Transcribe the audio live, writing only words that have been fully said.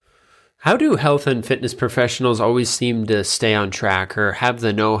How do health and fitness professionals always seem to stay on track or have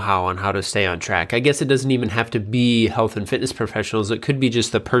the know-how on how to stay on track? I guess it doesn't even have to be health and fitness professionals. It could be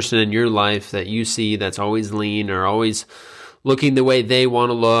just the person in your life that you see that's always lean or always looking the way they want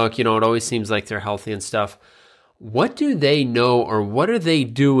to look. You know, it always seems like they're healthy and stuff. What do they know, or what are they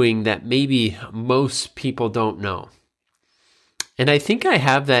doing that maybe most people don't know? And I think I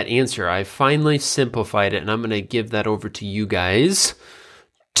have that answer. I finally simplified it, and I'm going to give that over to you guys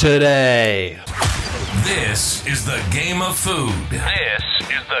today. This is the Game of Food. This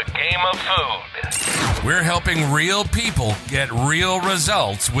is the Game of Food. We're helping real people get real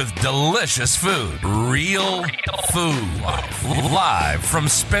results with delicious food. Real food. Live from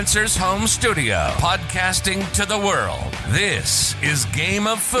Spencer's home studio, podcasting to the world. This is Game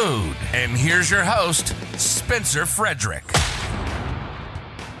of Food. And here's your host, Spencer Frederick.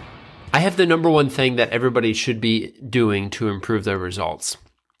 I have the number one thing that everybody should be doing to improve their results.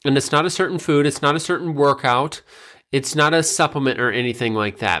 And it's not a certain food, it's not a certain workout, it's not a supplement or anything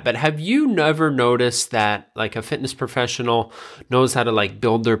like that. But have you never noticed that like a fitness professional knows how to like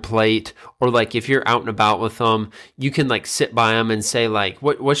build their plate, or like if you're out and about with them, you can like sit by them and say like,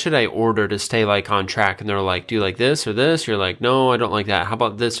 what should I order to stay like on track? And they're like, do you like this or this? You're like, no, I don't like that. How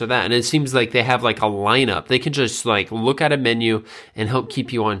about this or that? And it seems like they have like a lineup. They can just like look at a menu and help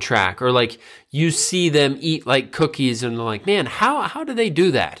keep you on track. Or like you see them eat like cookies and they're like, man, how do they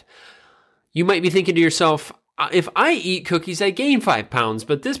do that? You might be thinking to yourself, if I eat cookies, I gain 5 pounds,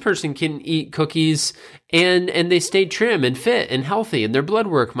 but this person can eat cookies and they stay trim and fit and healthy, and their blood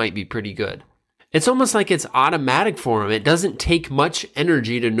work might be pretty good. It's almost like it's automatic for them. It doesn't take much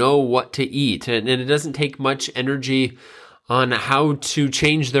energy to know what to eat, and it doesn't take much energy on how to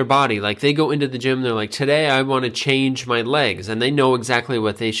change their body. Like they go into the gym, they're like, today I want to change my legs, and they know exactly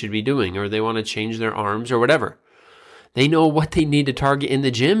what they should be doing, or they want to change their arms or whatever. They know what they need to target in the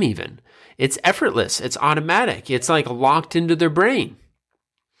gym even. It's effortless. It's automatic. It's like locked into their brain.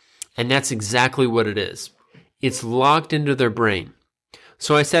 And that's exactly what it is. It's locked into their brain.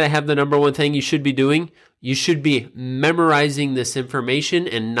 So I said I have the number one thing you should be doing. You should be memorizing this information,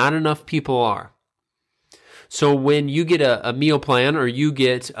 and not enough people are. So when you get a meal plan, or you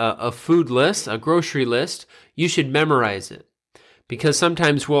get a food list, a grocery list, you should memorize it. Because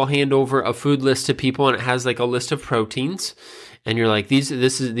sometimes we'll hand over a food list to people and it has like a list of proteins. And you're like, these are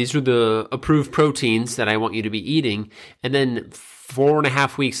the approved proteins that I want you to be eating. And then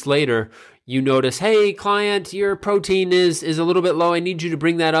 4.5 weeks later, you notice, hey, client, your protein is a little bit low. I need you to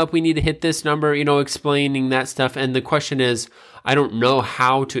bring that up. We need to hit this number, explaining that stuff. And the question is, I don't know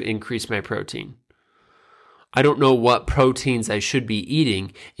how to increase my protein. I don't know what proteins I should be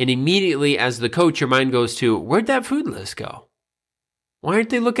eating. And immediately as the coach, your mind goes to, where'd that food list go? Why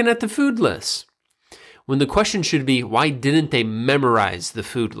aren't they looking at the food list? When the question should be, why didn't they memorize the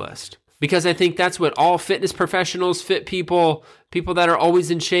food list? Because I think that's what all fitness professionals, fit people that are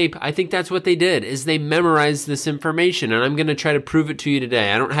always in shape, I think that's what they did, is they memorized this information. And I'm going to try to prove it to you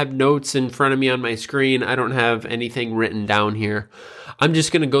today. I don't have notes in front of me on my screen. I don't have anything written down here. I'm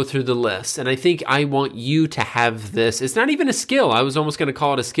just going to go through the list. And I think I want you to have this. It's not even a skill. I was almost going to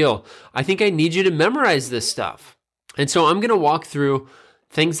call it a skill. I think I need you to memorize this stuff. And so I'm going to walk through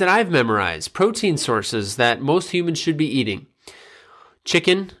things that I've memorized, protein sources that most humans should be eating.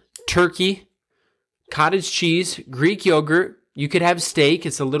 Chicken, turkey, cottage cheese, Greek yogurt. You could have steak.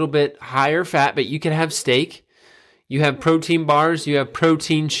 It's a little bit higher fat, but you could have steak. You have protein bars. You have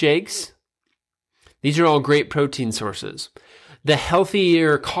protein shakes. These are all great protein sources. The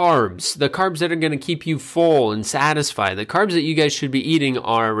healthier carbs, the carbs that are going to keep you full and satisfied. The carbs that you guys should be eating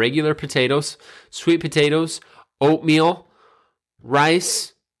are regular potatoes, sweet potatoes, oatmeal,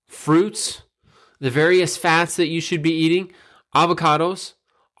 rice, fruits, the various fats that you should be eating, avocados,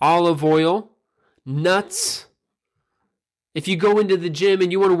 olive oil, nuts. If you go into the gym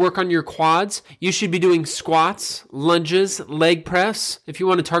and you want to work on your quads, you should be doing squats, lunges, leg press. If you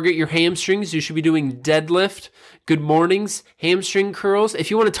want to target your hamstrings, you should be doing deadlift, good mornings, hamstring curls. If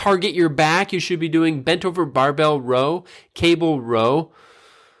you want to target your back, you should be doing bent over barbell row, cable row,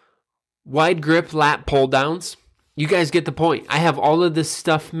 wide grip lat pull downs. You guys get the point. I have all of this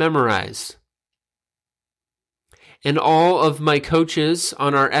stuff memorized. And all of my coaches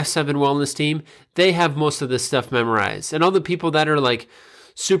on our S7 Wellness team, they have most of this stuff memorized. And all the people that are like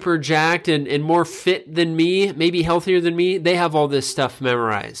super jacked and more fit than me, maybe healthier than me, they have all this stuff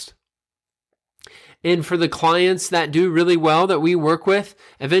memorized. And for the clients that do really well that we work with,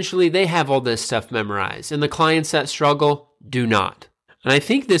 eventually they have all this stuff memorized. And the clients that struggle do not. And I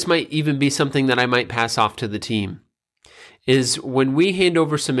think this might even be something that I might pass off to the team, is when we hand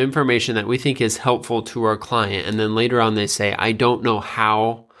over some information that we think is helpful to our client, and then later on they say, I don't know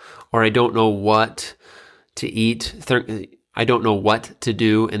how or I don't know what to eat. I don't know what to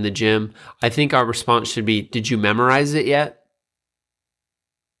do in the gym. I think our response should be, did you memorize it yet?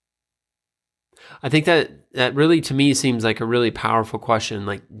 I think that really, to me, seems like a really powerful question.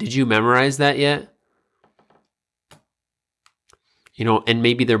 Like, did you memorize that yet? And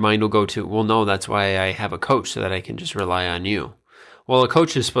maybe their mind will go to, well, no, that's why I have a coach, so that I can just rely on you. Well, a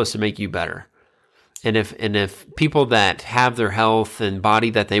coach is supposed to make you better. And if people that have their health and body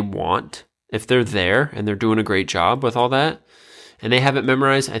that they want, if they're there and they're doing a great job with all that, and they have it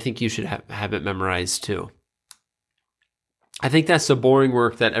memorized, I think you should have it memorized too. I think that's the boring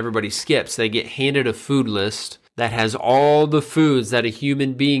work that everybody skips. They get handed a food list that has all the foods that a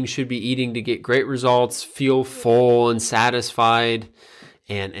human being should be eating to get great results, feel full and satisfied,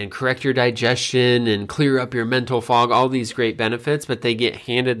 and correct your digestion and clear up your mental fog, all these great benefits, but they get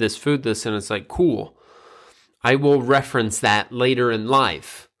handed this food list and it's like, cool, I will reference that later in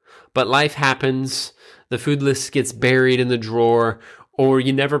life. But life happens, the food list gets buried in the drawer, or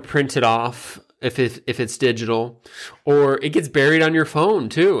you never print it off if it's digital, or it gets buried on your phone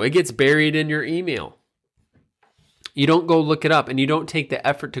too. It gets buried in your email. You don't go look it up, and you don't take the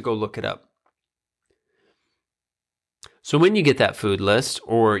effort to go look it up. So when you get that food list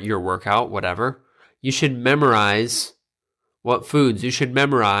or your workout, whatever, you should memorize what foods. You should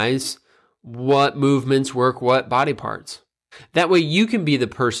memorize what movements work what body parts. That way you can be the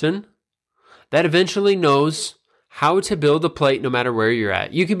person that eventually knows how to build a plate no matter where you're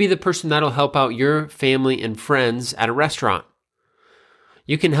at. You can be the person that'll help out your family and friends at a restaurant.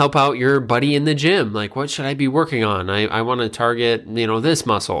 You can help out your buddy in the gym. Like, what should I be working on? I want to target, this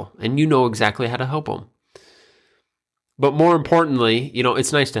muscle. And you know exactly how to help them. But more importantly,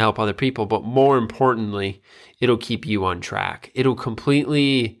 it's nice to help other people, but more importantly, it'll keep you on track. It'll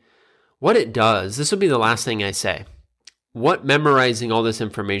completely, what it does, this will be the last thing I say. What memorizing all this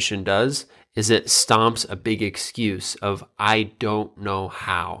information does is it stomps a big excuse of, I don't know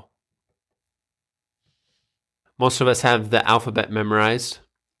how. Most of us have the alphabet memorized.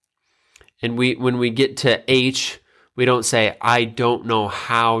 And when we get to H, we don't say, I don't know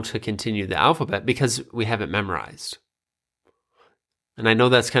how to continue the alphabet, because we have it memorized. And I know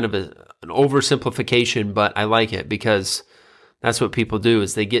that's kind of an oversimplification, but I like it, because that's what people do,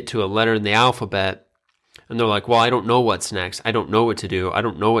 is they get to a letter in the alphabet and they're like, well, I don't know what's next. I don't know what to do. I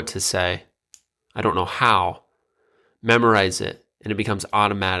don't know what to say. I don't know how. Memorize it, and it becomes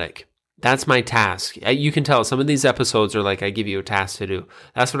automatic. That's my task. You can tell some of these episodes are like I give you a task to do.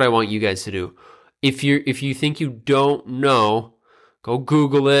 That's what I want you guys to do. If you think you don't know, go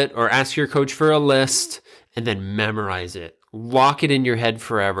Google it or ask your coach for a list and then memorize it. Lock it in your head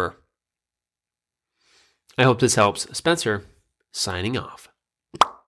forever. I hope this helps. Spencer, signing off.